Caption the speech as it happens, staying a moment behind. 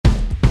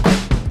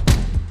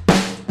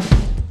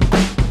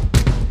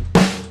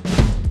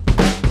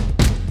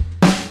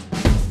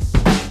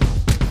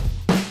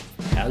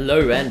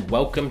Hello and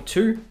welcome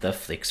to the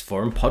Flix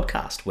Forum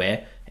podcast,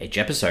 where each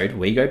episode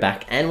we go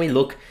back and we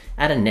look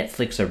at a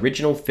Netflix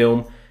original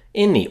film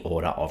in the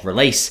order of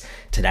release.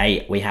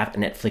 Today we have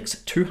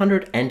Netflix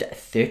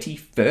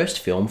 231st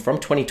film from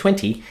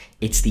 2020.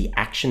 It's the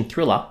action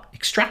thriller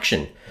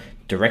Extraction.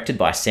 Directed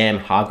by Sam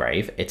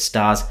Hargrave, it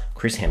stars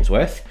Chris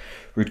Hemsworth,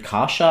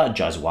 Rutgersha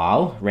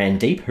Jaiswal,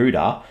 Randeep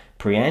Hooda,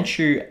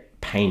 Priyanshu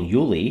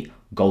Panyuli,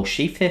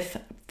 Golshith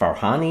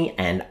Farhani,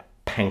 and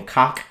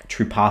Pankaj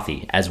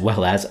Tripathi, as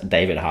well as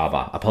David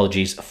Harbour.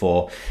 Apologies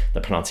for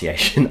the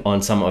pronunciation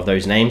on some of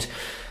those names.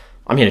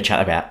 I'm here to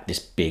chat about this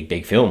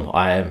big film.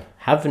 I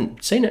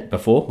haven't seen it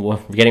before. We're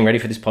getting ready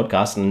for this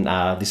podcast, and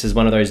this is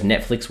one of those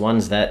Netflix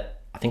ones that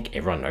I think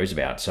everyone knows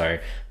about. So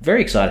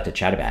very excited to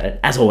chat about it.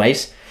 As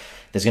always,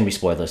 there's going to be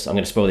spoilers. I'm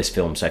going to spoil this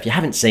film. So if you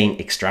haven't seen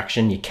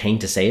Extraction, you're keen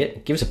to see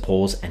it, give us a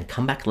pause and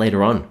come back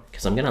later on,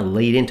 because I'm going to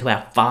lead into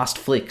our Fast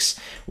Flicks,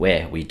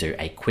 where we do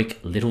a quick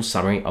little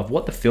summary of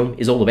what the film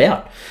is all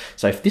about.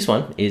 So if this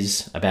one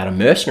is about a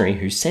mercenary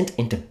who's sent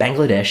into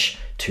Bangladesh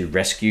to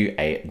rescue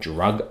a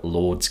drug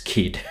lord's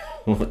kid,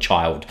 or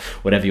child,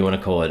 whatever you want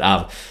to call it.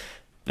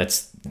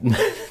 That's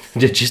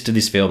the gist of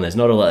this film. There's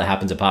not a lot that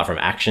happens apart from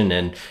action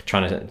and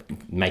trying to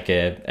make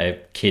a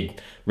kid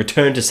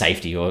return to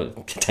safety, or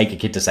take a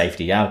kid to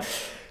safety.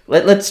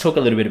 Let's talk a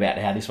little bit about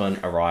how this one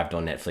arrived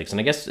on Netflix. And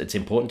I guess it's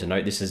important to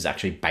note this is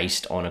actually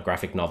based on a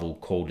graphic novel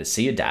called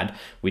See Your Dad,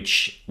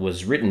 which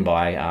was written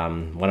by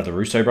one of the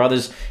Russo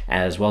brothers,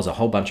 as well as a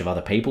whole bunch of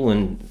other people,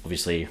 and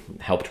obviously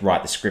helped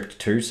write the script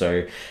too.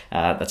 So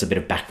that's a bit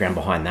of background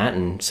behind that.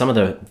 And some of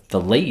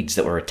the leads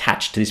that were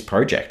attached to this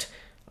project: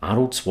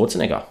 Arnold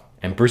Schwarzenegger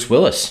and Bruce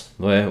Willis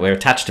were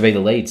attached to be the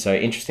lead. So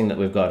interesting that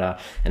we've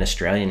got an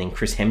Australian in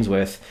Chris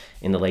Hemsworth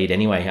in the lead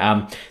anyway.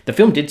 The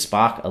film did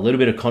spark a little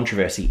bit of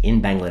controversy in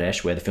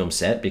Bangladesh, where the film's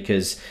set,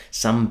 because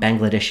some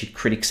Bangladeshi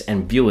critics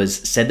and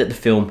viewers said that the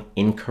film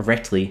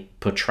incorrectly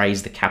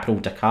portrays the capital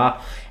Dhaka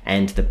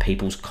and the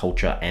people's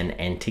culture and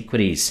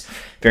antiquities.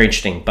 Very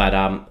interesting, but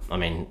I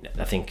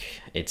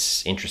think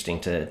it's interesting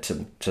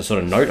to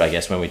sort of note, I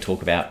guess, when we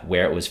talk about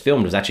where it was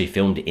filmed. It was actually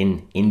filmed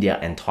in India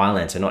and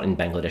Thailand, so not in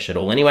Bangladesh at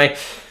all anyway.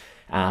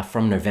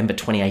 From November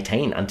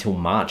 2018 until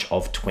March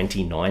of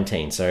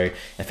 2019. So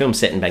a film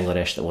set in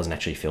Bangladesh that wasn't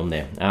actually filmed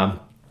there.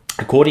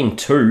 According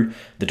to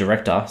the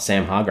director,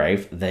 Sam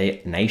Hargrave,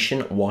 the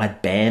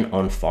nationwide ban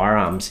on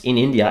firearms in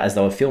India as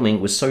they were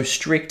filming was so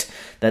strict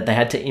that they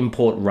had to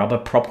import rubber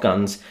prop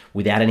guns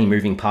without any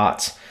moving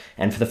parts.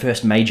 And for the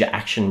first major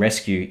action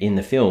rescue in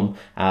the film,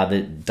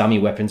 the dummy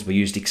weapons were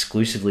used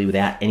exclusively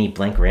without any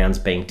blank rounds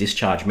being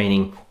discharged,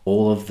 meaning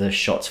all of the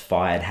shots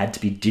fired had to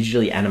be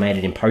digitally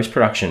animated in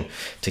post-production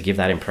to give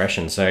that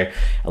impression. So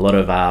a lot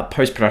of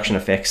post-production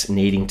effects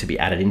needing to be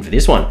added in for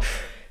this one.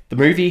 The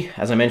movie,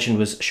 as I mentioned,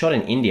 was shot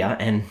in India,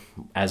 and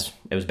as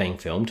it was being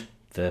filmed,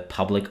 the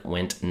public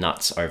went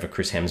nuts over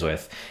Chris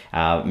Hemsworth.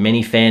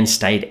 Many fans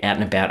stayed out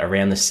and about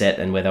around the set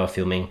and where they were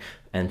filming,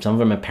 and some of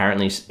them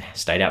apparently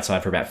stayed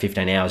outside for about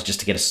 15 hours just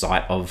to get a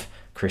sight of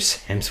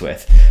Chris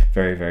Hemsworth.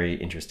 Very, very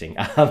interesting.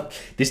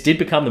 This did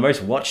become the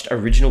most watched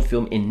original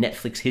film in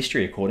Netflix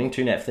history, according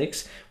to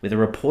Netflix, with a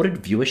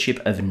reported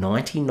viewership of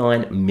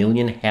 99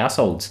 million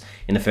households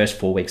in the first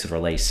 4 weeks of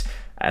release.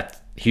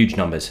 Huge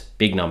numbers,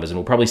 big numbers, and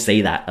we'll probably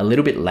see that a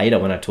little bit later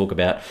when I talk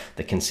about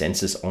the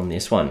consensus on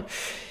this one.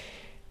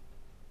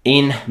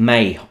 In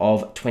May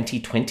of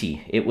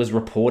 2020, it was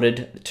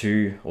reported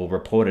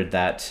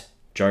that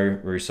Joe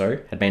Russo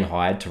had been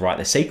hired to write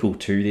the sequel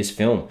to this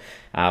film,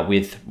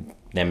 with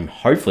them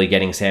hopefully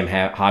getting Sam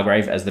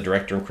Hargrave as the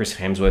director and Chris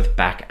Hemsworth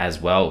back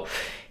as well.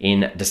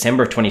 In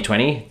December of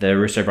 2020, the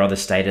Russo brothers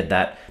stated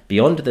that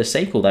beyond the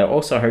sequel, they were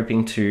also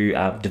hoping to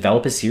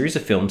develop a series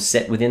of films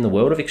set within the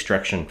world of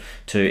Extraction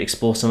to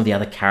explore some of the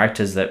other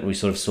characters that we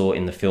sort of saw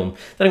in the film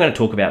that I'm going to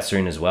talk about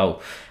soon as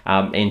well.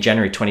 In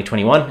January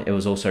 2021, it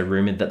was also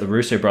rumored that the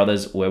Russo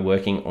brothers were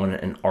working on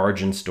an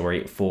origin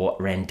story for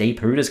Randeep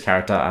Hooda's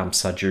character,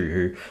 Saju,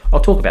 who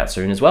I'll talk about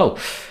soon as well.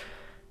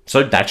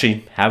 So they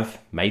actually have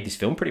made this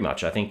film pretty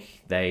much. I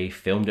think they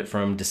filmed it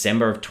from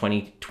December of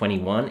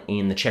 2021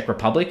 in the Czech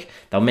Republic.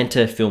 They were meant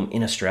to film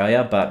in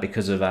Australia, but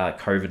because of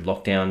COVID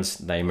lockdowns,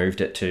 they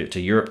moved it to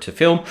Europe to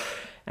film.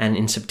 And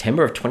in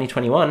September of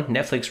 2021,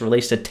 Netflix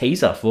released a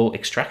teaser for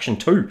Extraction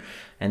 2.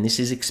 And this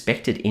is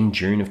expected in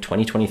June of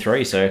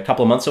 2023. So a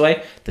couple of months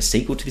away, the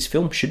sequel to this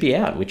film should be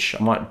out, which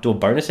I might do a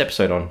bonus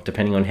episode on,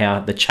 depending on how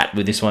the chat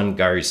with this one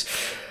goes.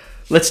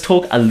 Let's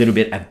talk a little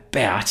bit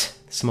about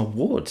some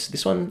awards.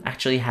 This one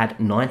actually had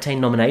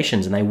 19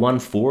 nominations and they won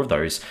 4 of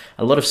those.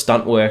 A lot of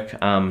stunt work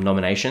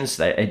nominations.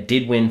 It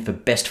did win for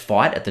Best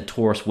Fight at the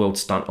Taurus World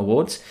Stunt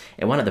Awards.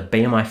 It won at the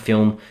BMI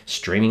Film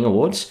Streaming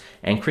Awards.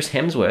 And Chris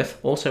Hemsworth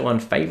also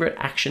won Favourite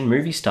Action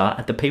Movie Star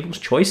at the People's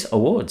Choice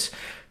Awards.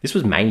 This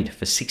was made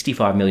for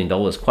 $65 million,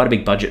 quite a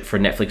big budget for a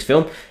Netflix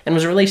film, and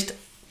was released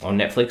on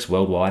Netflix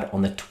worldwide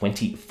on the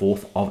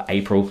 24th of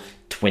April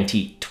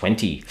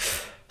 2020.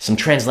 Some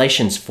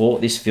translations for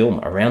this film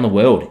around the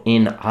world.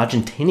 In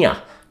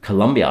Argentina,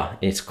 Argentina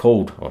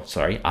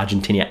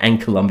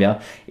and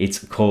Colombia, it's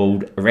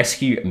called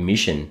Rescue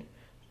Mission.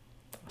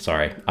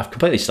 Sorry, I've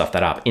completely stuffed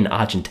that up. In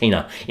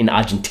Argentina, in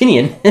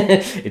Argentinian,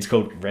 it's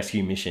called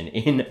Rescue Mission.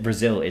 In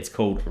Brazil, it's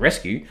called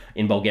Rescue.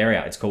 In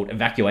Bulgaria, it's called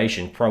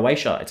Evacuation.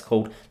 Croatia, it's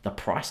called The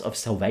Price of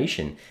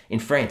Salvation. In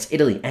France,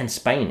 Italy, and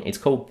Spain, it's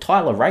called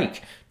Tyler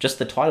Rake, just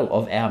the title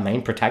of our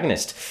main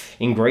protagonist.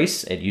 In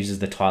Greece, it uses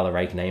the Tyler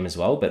Rake name as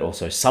well, but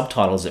also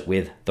subtitles it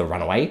with The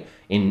Runaway.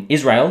 In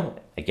Israel,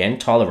 again,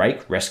 Tyler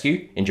Rake,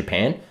 Rescue. In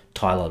Japan,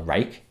 Tyler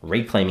Rake,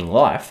 Reclaiming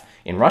Life.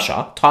 In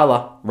Russia,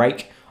 Tyler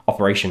Rake,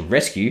 Operation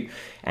Rescue.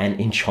 And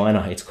in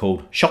China, it's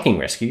called Shocking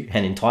Rescue.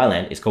 And in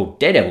Thailand, it's called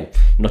Daredevil,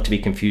 not to be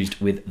confused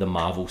with the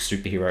Marvel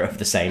superhero of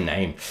the same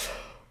name.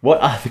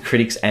 What are the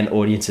critics and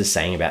audiences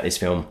saying about this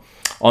film?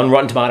 On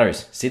Rotten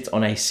Tomatoes, sits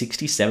on a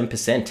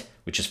 67%,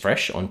 which is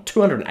fresh, on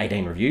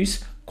 218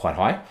 reviews, quite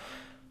high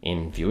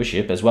in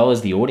viewership, as well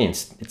as the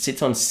audience. It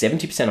sits on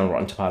 70% on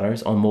Rotten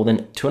Tomatoes, on more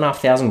than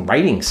 2,500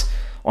 ratings.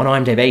 On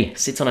IMDb,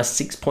 sits on a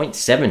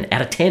 6.7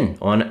 out of 10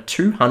 on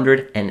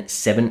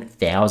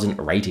 207,000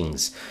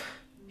 ratings.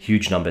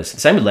 Huge numbers.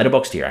 Same with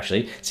Letterboxd here,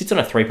 actually. Sits on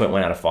a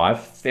 3.1 out of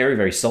 5. Very,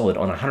 very solid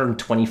on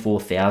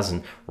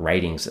 124,000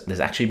 ratings. There's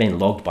actually been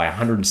logged by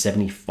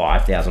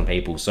 175,000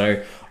 people.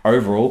 So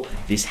overall,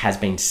 this has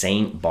been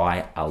seen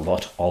by a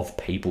lot of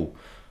people.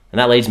 And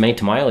that leads me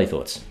to my early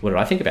thoughts. What did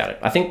I think about it?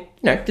 I think,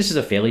 this is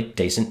a fairly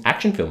decent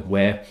action film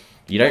where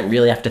you don't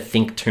really have to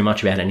think too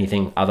much about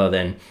anything other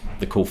than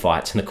the cool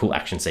fights and the cool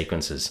action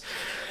sequences.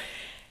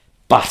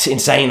 But in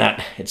saying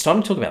that, it's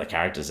time to talk about the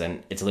characters,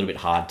 and it's a little bit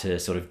hard to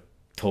sort of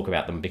talk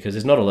about them because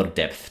there's not a lot of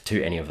depth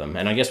to any of them.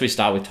 And I guess we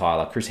start with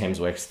Tyler, Chris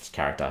Hemsworth's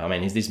character. I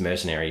mean, he's this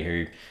mercenary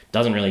who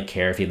doesn't really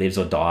care if he lives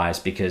or dies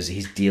because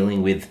he's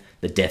dealing with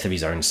the death of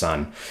his own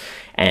son.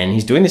 And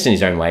he's doing this in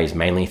his own ways,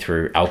 mainly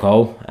through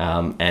alcohol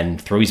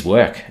and through his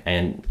work.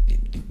 And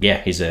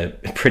yeah, he's a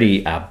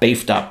pretty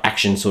beefed up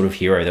action sort of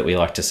hero that we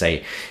like to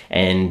see.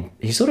 And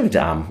he's sort of,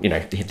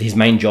 his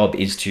main job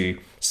is to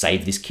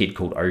save this kid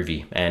called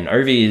Ovi. And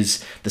Ovi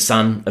is the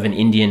son of an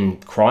Indian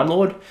crime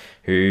lord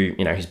who,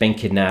 he's been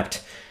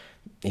kidnapped.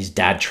 His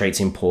dad treats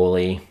him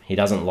poorly. He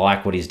doesn't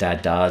like what his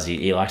dad does.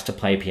 He likes to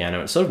play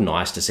piano. It's sort of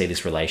nice to see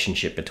this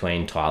relationship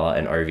between Tyler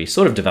and Ovi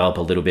sort of develop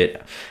a little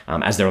bit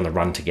as they're on the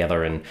run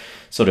together and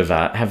sort of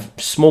have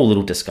small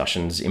little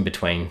discussions in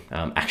between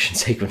action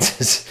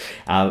sequences.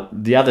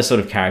 The other sort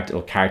of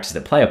characters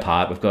that play a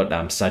part, we've got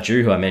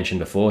Saju, who I mentioned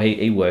before.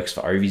 He works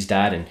for Ovi's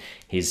dad, and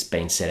he's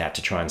been set out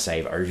to try and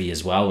save Ovi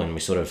as well. And we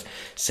sort of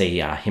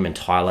see him and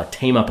Tyler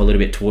team up a little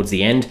bit towards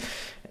the end.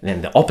 And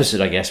then the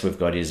opposite, I guess, we've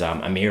got is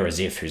Amir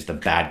Azif, who's the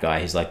bad guy.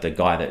 He's like the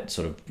guy that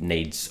sort of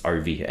needs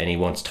Ovi and he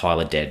wants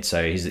Tyler dead.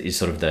 So he's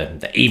sort of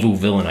the evil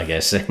villain, I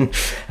guess. And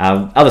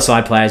other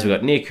side players, we've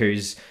got Nick,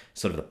 who's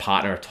sort of the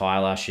partner of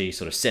Tyler. She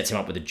sort of sets him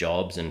up with the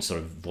jobs and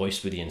sort of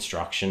voiced with the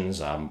instructions.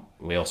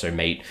 We also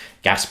meet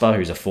Gaspar,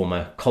 who's a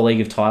former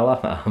colleague of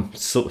Tyler.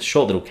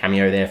 Short little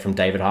cameo there from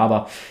David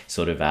Harbour.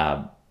 Sort of,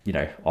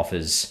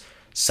 offers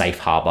safe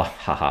harbor,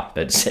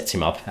 but sets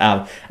him up.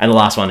 And the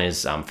last one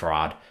is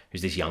Farad,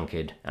 who's this young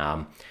kid.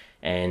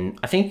 And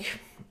I think,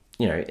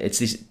 it's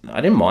this, I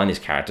didn't mind this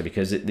character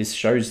because this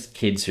shows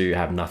kids who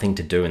have nothing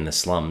to do in the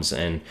slums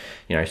and,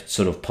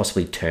 sort of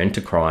possibly turn to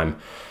crime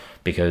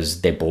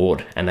because they're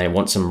bored and they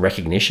want some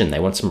recognition, they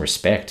want some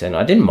respect. And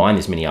I didn't mind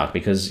this mini arc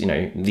because,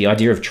 the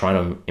idea of trying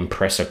to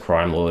impress a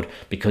crime lord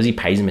because he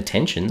pays him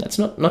attention, that's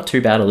not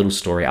too bad a little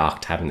story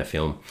arc to have in the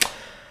film.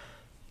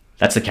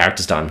 That's the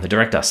characters done. The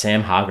director,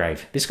 Sam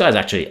Hargrave. This guy's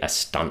actually a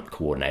stunt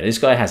coordinator. This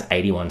guy has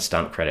 81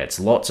 stunt credits,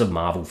 lots of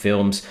Marvel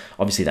films.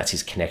 Obviously, that's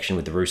his connection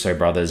with the Russo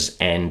brothers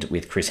and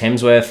with Chris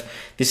Hemsworth.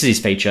 This is his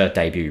feature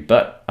debut,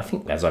 but I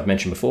think, as I've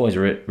mentioned before, he's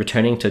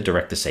returning to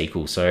direct the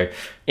sequel. So,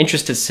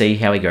 interested to see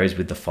how he goes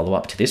with the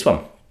follow-up to this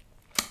one.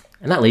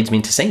 And that leads me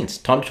into scenes.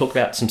 Time to talk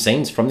about some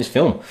scenes from this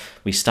film.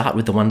 We start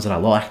with the ones that I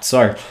liked.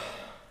 So,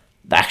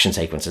 the action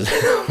sequences.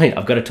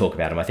 I've got to talk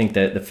about them. I think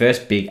the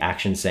first big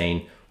action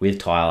scene with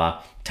Tyler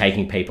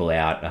taking people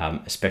out,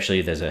 especially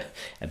there's a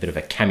bit of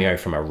a cameo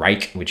from a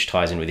rake, which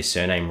ties in with his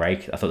surname,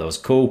 Rake. I thought that was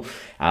cool.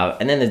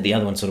 And then there's the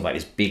other one, sort of like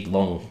this big,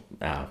 long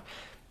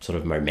sort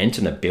of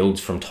momentum that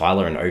builds from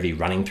Tyler and Ovi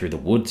running through the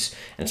woods.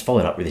 And it's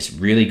followed up with this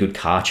really good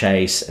car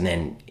chase. And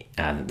then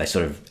they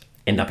sort of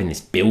end up in this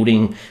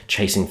building,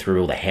 chasing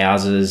through all the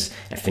houses,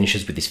 and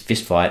finishes with this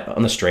fist fight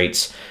on the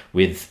streets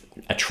with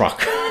a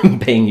truck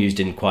being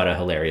used in quite a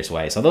hilarious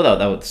way. So I thought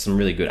that were some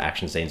really good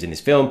action scenes in this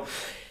film.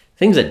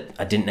 Things that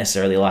I didn't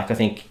necessarily like, I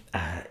think,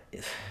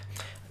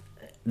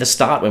 the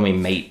start when we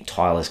meet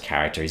Tyler's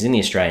character, he's in the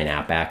Australian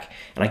outback,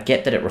 and I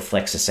get that it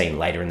reflects a scene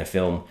later in the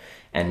film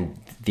and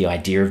the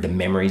idea of the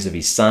memories of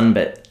his son,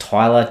 but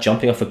Tyler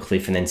jumping off a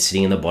cliff and then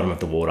sitting in the bottom of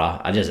the water,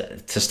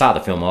 to start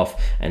the film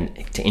off and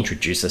to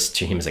introduce us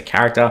to him as a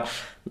character,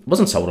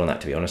 wasn't sold on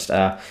that, to be honest.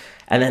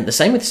 And then the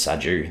same with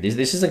Saju.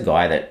 This is a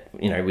guy that,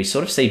 we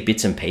sort of see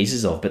bits and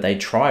pieces of, but they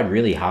tried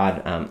really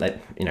hard.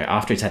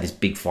 After he's had this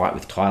big fight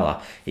with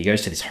Tyler, he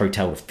goes to this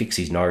hotel to fix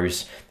his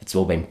nose. It's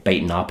all been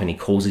beaten up, and he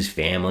calls his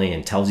family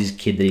and tells his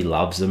kid that he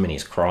loves them, and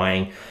he's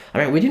crying.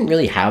 I mean, we didn't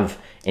really have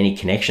any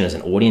connection as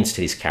an audience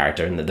to this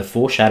character, and the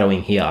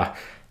foreshadowing here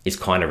is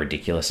kind of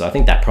ridiculous. So I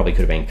think that probably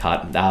could have been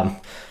cut.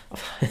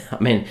 I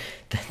mean,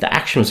 the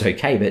action was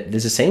okay, but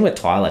there's a scene where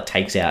Tyler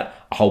takes out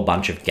a whole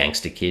bunch of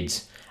gangster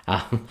kids.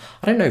 I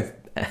don't know,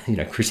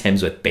 Chris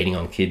Hemsworth beating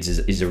on kids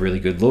is a really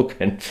good look.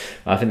 And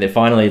I think that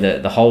finally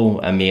the whole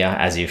Amir,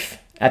 as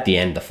if at the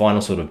end, the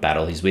final sort of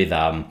battle, he's with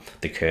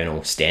the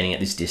Colonel standing at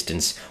this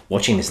distance,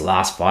 watching this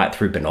last fight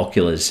through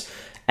binoculars.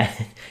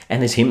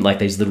 And there's him, like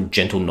these little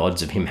gentle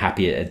nods of him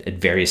happy at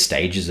various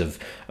stages of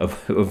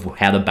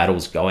how the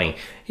battle's going.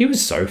 He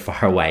was so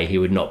far away, he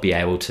would not be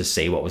able to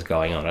see what was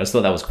going on. I just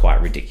thought that was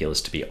quite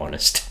ridiculous, to be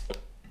honest.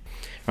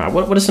 All right,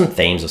 what are some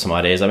themes or some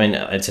ideas? I mean,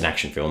 it's an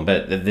action film,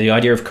 but the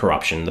idea of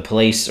corruption, the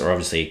police are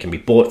obviously can be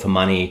bought for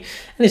money,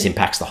 and this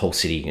impacts the whole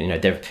city.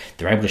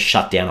 They're able to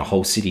shut down a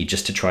whole city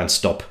just to try and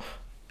stop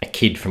a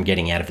kid from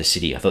getting out of the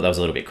city. I thought that was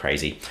a little bit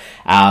crazy.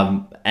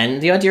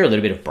 And the idea, a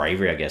little bit of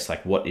bravery, I guess.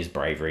 Like, what is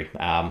bravery?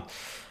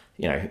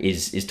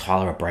 Is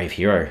Tyler a brave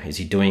hero? Is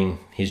he doing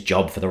his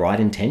job for the right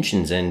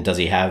intentions? And does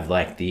he have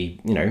like the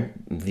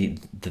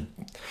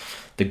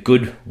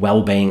good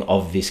well-being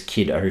of this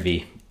kid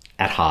Ovi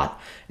at heart?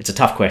 It's a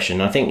tough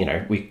question. I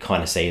think, we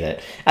kind of see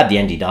that at the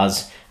end he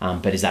does.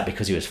 But is that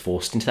because he was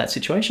forced into that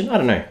situation? I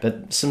don't know.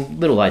 But some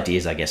little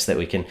ideas, I guess, that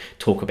we can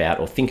talk about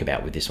or think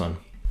about with this one.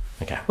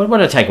 Okay, what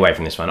do I take away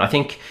from this one? I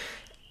think,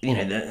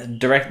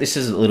 this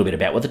is a little bit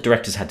about what the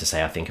directors had to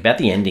say, I think, about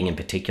the ending in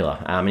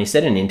particular. And he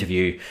said in an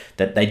interview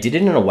that they did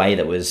it in a way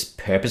that was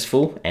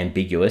purposeful,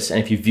 ambiguous, and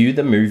if you view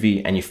the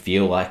movie and you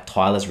feel like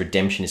Tyler's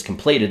redemption is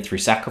completed through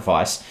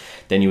sacrifice,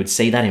 then you would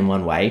see that in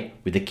one way,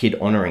 with the kid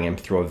honouring him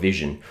through a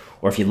vision.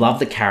 Or if you love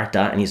the character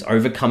and his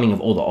overcoming of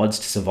all the odds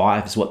to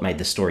survive is what made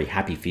the story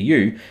happy for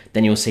you,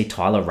 then you'll see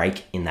Tyler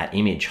Rake in that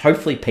image.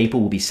 Hopefully people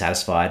will be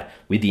satisfied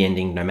with the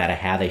ending no matter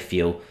how they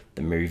feel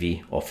the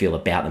movie or feel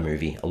about the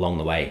movie along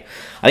the way.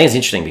 I think it's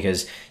interesting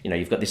because,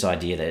 you've got this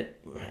idea that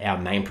our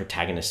main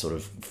protagonist sort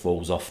of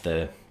falls off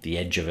the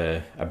edge of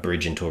a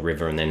bridge into a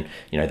river, and then,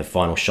 the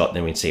final shot,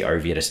 then we'd see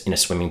Ovi in a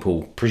swimming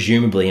pool,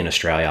 presumably in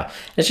Australia.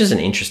 It's just an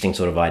interesting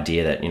sort of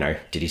idea that,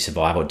 did he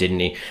survive or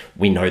didn't he?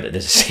 We know that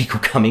there's a sequel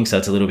coming, so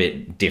it's a little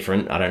bit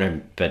different. I don't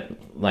know, but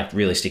like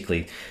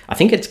realistically, I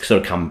think it's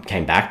sort of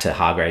came back to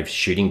Hargrave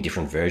shooting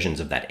different versions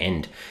of that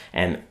end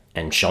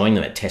and showing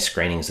them at test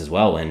screenings as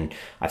well. And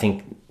I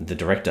think the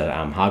director,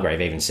 Hargrave,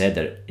 even said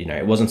that,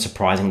 it wasn't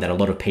surprising that a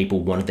lot of people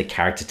wanted the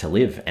character to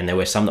live, and there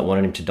were some that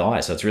wanted him to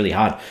die. So it's really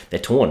hard. They're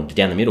torn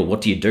down the middle.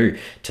 What do you do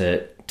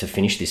to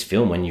finish this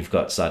film when you've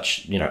got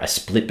such, a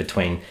split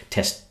between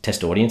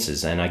test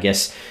audiences? And I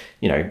guess,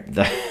 I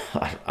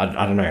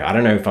don't know. I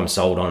don't know if I'm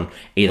sold on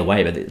either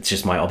way, but it's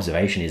just my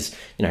observation is,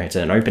 it's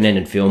an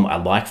open-ended film. I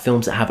like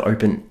films that have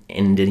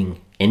open-ended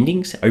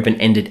endings.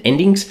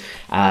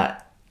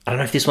 I don't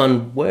know if this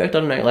one worked. I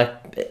don't know.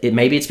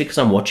 Maybe it's because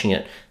I'm watching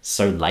it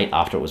so late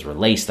after it was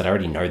released that I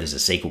already know there's a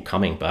sequel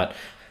coming. But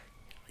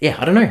yeah,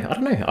 I don't know. I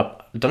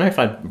don't know if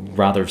I'd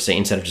rather have seen,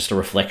 instead of just a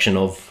reflection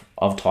of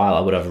Tyler, I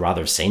would have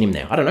rather have seen him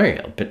there. I don't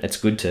know. But it's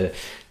good to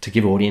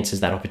give audiences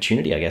that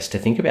opportunity, I guess, to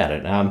think about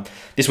it.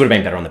 This would have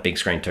been better on the big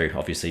screen too.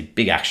 Obviously,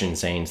 big action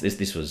scenes.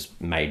 This was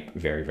made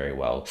very, very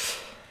well.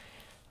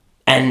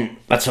 And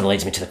that sort of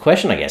leads me to the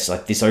question, I guess,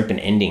 like this open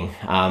ending.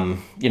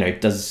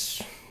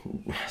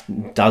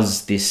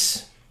 Does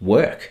this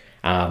work?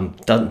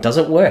 Does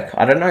it work?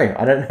 I don't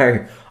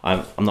know.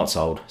 I'm not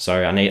sold.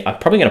 So I'm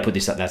probably going to put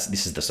this up.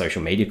 This is the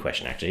social media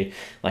question, actually.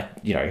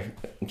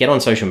 Get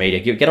on social media,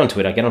 get on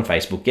Twitter, get on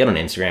Facebook, get on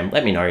Instagram.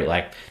 Let me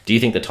know, do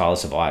you think that Tyler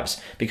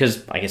survives?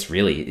 Because I guess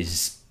really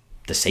is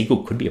the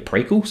sequel could be a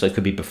prequel, so it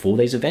could be before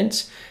these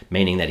events,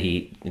 meaning that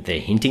they're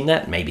hinting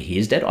that maybe he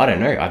is dead. I don't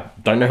know. I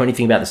don't know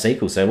anything about the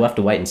sequel, so we'll have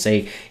to wait and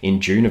see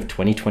in June of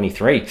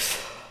 2023.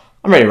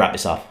 I'm ready to wrap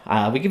this up.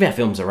 We give our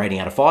films a rating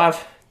out of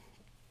 5.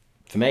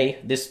 For me,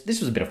 this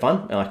was a bit of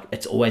fun.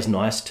 It's always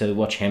nice to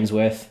watch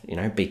Hemsworth,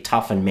 be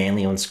tough and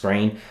manly on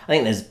screen. I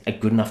think there's a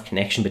good enough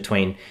connection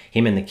between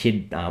him and the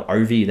kid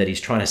Ovi that he's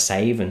trying to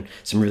save, and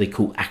some really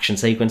cool action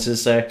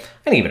sequences. So I'm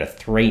going to give it a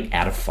 3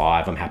 out of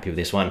 5. I'm happy with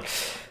this one.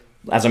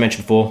 As I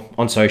mentioned before,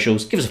 on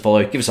socials, give us a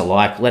follow, give us a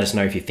like. Let us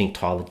know if you think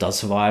Tyler does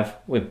survive.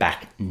 We're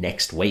back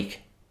next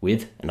week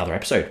with another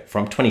episode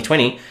from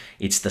 2020.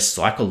 It's the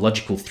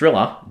psychological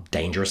thriller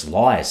Dangerous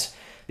Lies.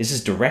 This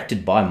is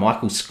directed by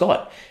Michael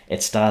Scott.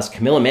 It stars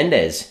Camila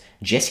Mendes,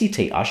 Jesse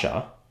T.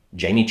 Usher,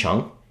 Jamie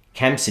Chung,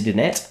 Cam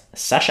Sidinet,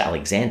 Sasha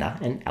Alexander,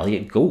 and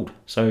Elliot Gould.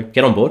 So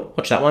get on board,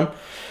 watch that one.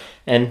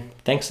 And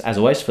thanks, as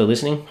always, for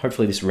listening.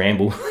 Hopefully this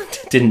ramble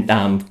didn't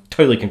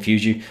totally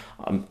confuse you.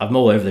 I'm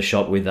all over the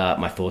shop with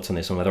my thoughts on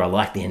this one, whether I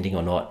like the ending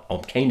or not.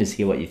 I'm keen to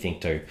hear what you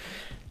think too.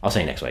 I'll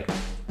see you next week.